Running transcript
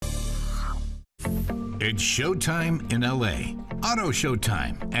It's showtime in LA. Auto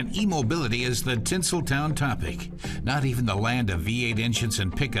showtime and e-mobility is the Tinseltown topic. Not even the land of V8 engines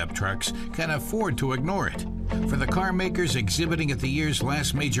and pickup trucks can afford to ignore it. For the car makers exhibiting at the year's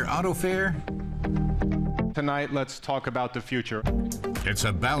last major auto fair, tonight, let's talk about the future. It's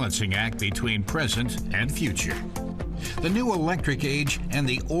a balancing act between present and future. The new electric age and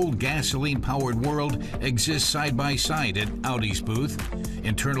the old gasoline-powered world exist side by side at Audi's booth.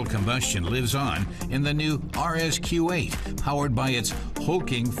 Internal combustion lives on in the new RSQ8, powered by its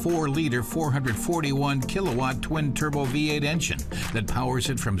hulking 4-liter 441-kilowatt twin-turbo V8 engine that powers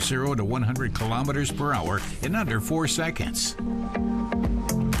it from 0 to 100 kilometers per hour in under 4 seconds.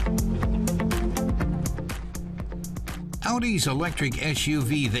 Audi's electric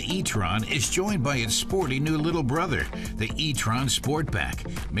SUV, the e-tron, is joined by its sporty new little brother, the e-tron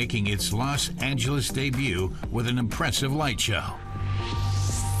Sportback, making its Los Angeles debut with an impressive light show.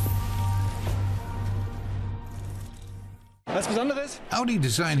 Audi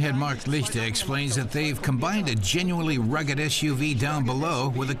design head Mark Lichte explains that they've combined a genuinely rugged SUV down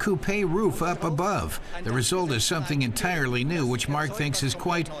below with a coupe roof up above. The result is something entirely new, which Mark thinks is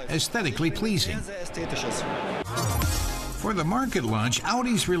quite aesthetically pleasing. For the market launch,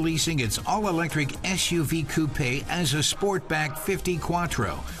 Audi's releasing its all-electric SUV coupe as a Sportback 50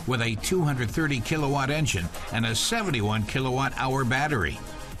 Quattro with a 230-kilowatt engine and a 71-kilowatt-hour battery.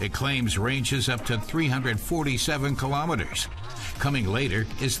 It claims ranges up to 347 kilometers. Coming later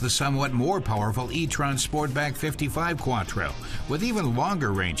is the somewhat more powerful e-tron Sportback 55 Quattro with even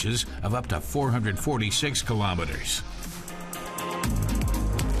longer ranges of up to 446 kilometers.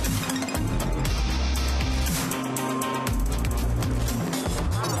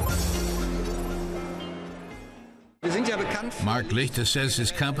 Mark Lichte says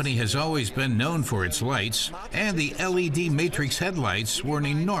his company has always been known for its lights, and the LED matrix headlights were an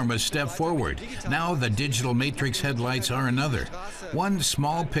enormous step forward. Now the digital matrix headlights are another. One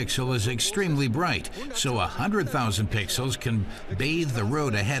small pixel is extremely bright, so 100,000 pixels can bathe the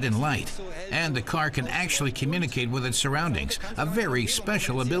road ahead in light, and the car can actually communicate with its surroundings, a very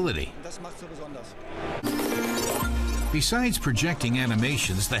special ability. Besides projecting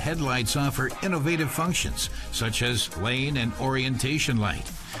animations, the headlights offer innovative functions, such as lane and orientation light.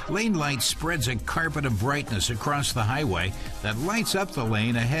 Lane light spreads a carpet of brightness across the highway that lights up the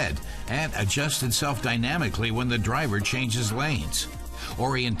lane ahead and adjusts itself dynamically when the driver changes lanes.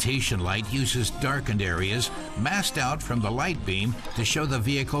 Orientation light uses darkened areas masked out from the light beam to show the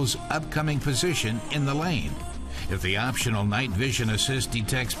vehicle's upcoming position in the lane. If the optional night vision assist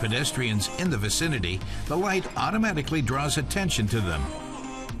detects pedestrians in the vicinity, the light automatically draws attention to them.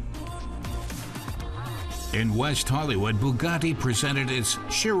 In West Hollywood, Bugatti presented its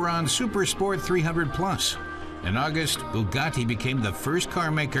Chiron Supersport 300 Plus. In August, Bugatti became the first car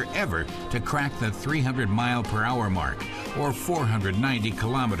maker ever to crack the 300-mile-per-hour mark, or 490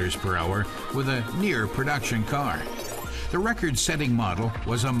 kilometers per hour, with a near-production car. The record-setting model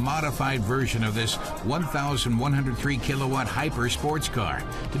was a modified version of this 1,103-kilowatt hyper sports car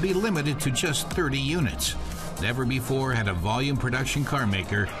to be limited to just 30 units. Never before had a volume production car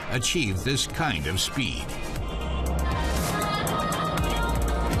maker achieved this kind of speed.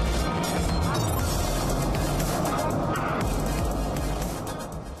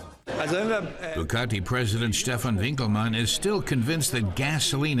 Bugatti President Stefan Winkelmann is still convinced that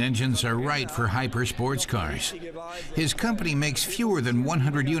gasoline engines are right for hyper sports cars. His company makes fewer than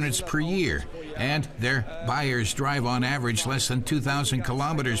 100 units per year, and their buyers drive on average less than 2,000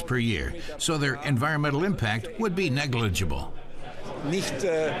 kilometers per year, so their environmental impact would be negligible. Nicht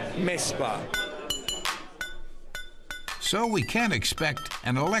messbar. So we can't expect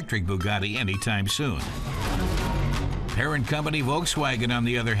an electric Bugatti anytime soon. Parent company Volkswagen, on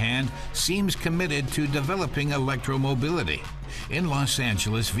the other hand, seems committed to developing electromobility. In Los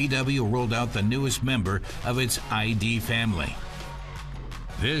Angeles, VW rolled out the newest member of its ID family.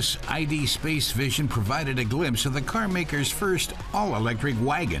 This ID Space Vision provided a glimpse of the car maker's first all-electric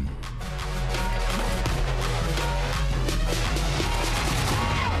wagon.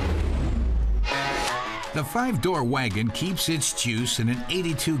 The 5-door wagon keeps its juice in an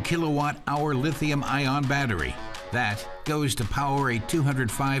 82-kilowatt-hour lithium-ion battery. That goes to power a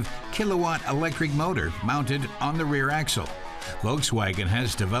 205-kilowatt electric motor mounted on the rear axle. Volkswagen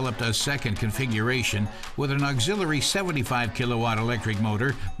has developed a second configuration with an auxiliary 75-kilowatt electric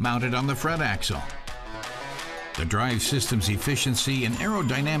motor mounted on the front axle. The drive system's efficiency and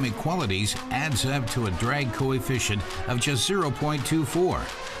aerodynamic qualities adds up to a drag coefficient of just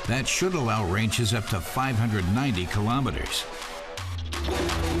 0.24. That should allow ranges up to 590 kilometers.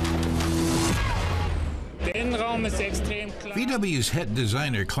 VW's head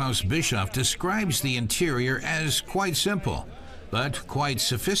designer Klaus Bischoff describes the interior as quite simple, but quite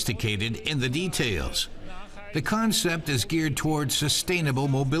sophisticated in the details. The concept is geared towards sustainable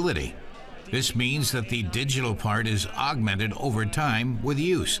mobility. This means that the digital part is augmented over time with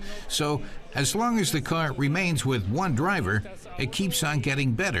use. So, as long as the car remains with one driver, it keeps on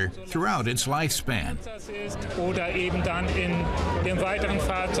getting better throughout its lifespan. Oder eben dann in dem weiteren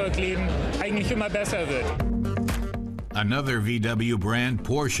Fahrzeugleben eigentlich immer besser wird. Another VW brand,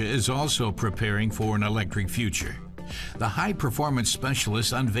 Porsche, is also preparing for an electric future. The high-performance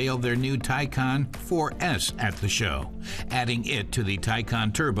specialists unveiled their new Taycan 4S at the show, adding it to the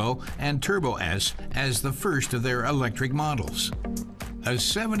Taycan Turbo and Turbo S as the first of their electric models. A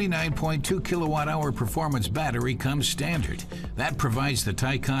 79.2 kilowatt-hour performance battery comes standard. That provides the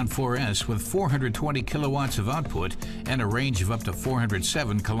Taycan 4S with 420 kilowatts of output and a range of up to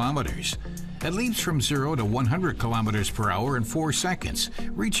 407 kilometers. It leaps from 0 to 100 kilometers per hour in 4 seconds,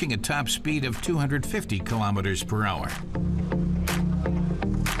 reaching a top speed of 250 kilometers per hour.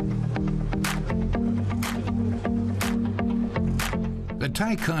 The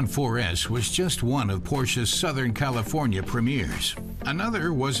Taycan 4S was just one of Porsche's Southern California premieres.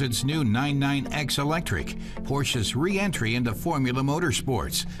 Another was its new 99X Electric, Porsche's re-entry into Formula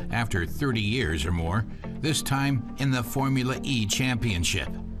Motorsports after 30 years or more, this time in the Formula E Championship.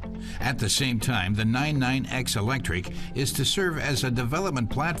 At the same time, the 99X Electric is to serve as a development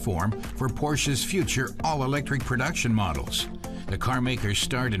platform for Porsche's future all-electric production models. The carmaker's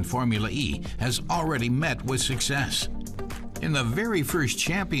start in Formula E has already met with success. In the very first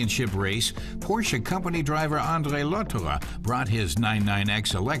championship race, Porsche company driver André Lotterer brought his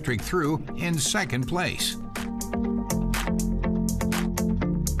 99X Electric through in second place.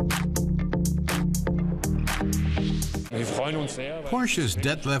 Porsche's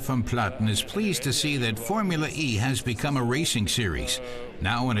Detlef van Platen is pleased to see that Formula E has become a racing series,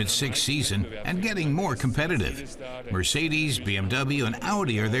 now in its 6th season and getting more competitive. Mercedes, BMW, and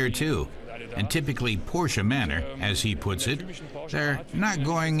Audi are there too. And typically Porsche manner, as he puts it, they're not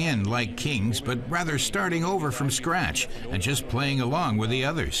going in like kings, but rather starting over from scratch and just playing along with the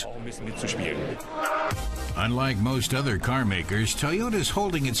others. Unlike most other car makers, Toyota is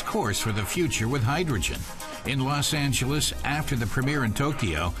holding its course for the future with hydrogen. In Los Angeles, after the premiere in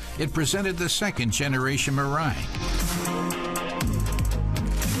Tokyo, it presented the second-generation Mirai.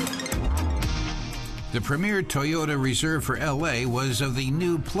 The premier Toyota reserved for LA was of the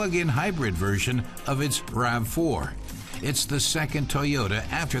new plug-in hybrid version of its RAV4. It's the second Toyota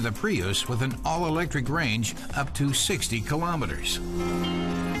after the Prius with an all-electric range up to 60 kilometers.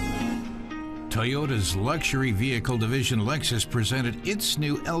 Toyota's luxury vehicle division Lexus presented its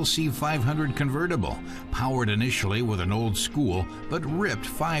new LC500 convertible, powered initially with an old-school but ripped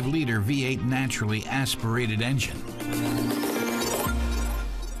 5-liter V8 naturally aspirated engine.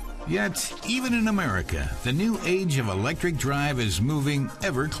 Yet, even in America, the new age of electric drive is moving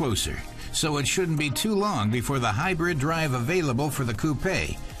ever closer, so it shouldn't be too long before the hybrid drive available for the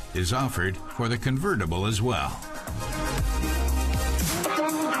coupe is offered for the convertible as well.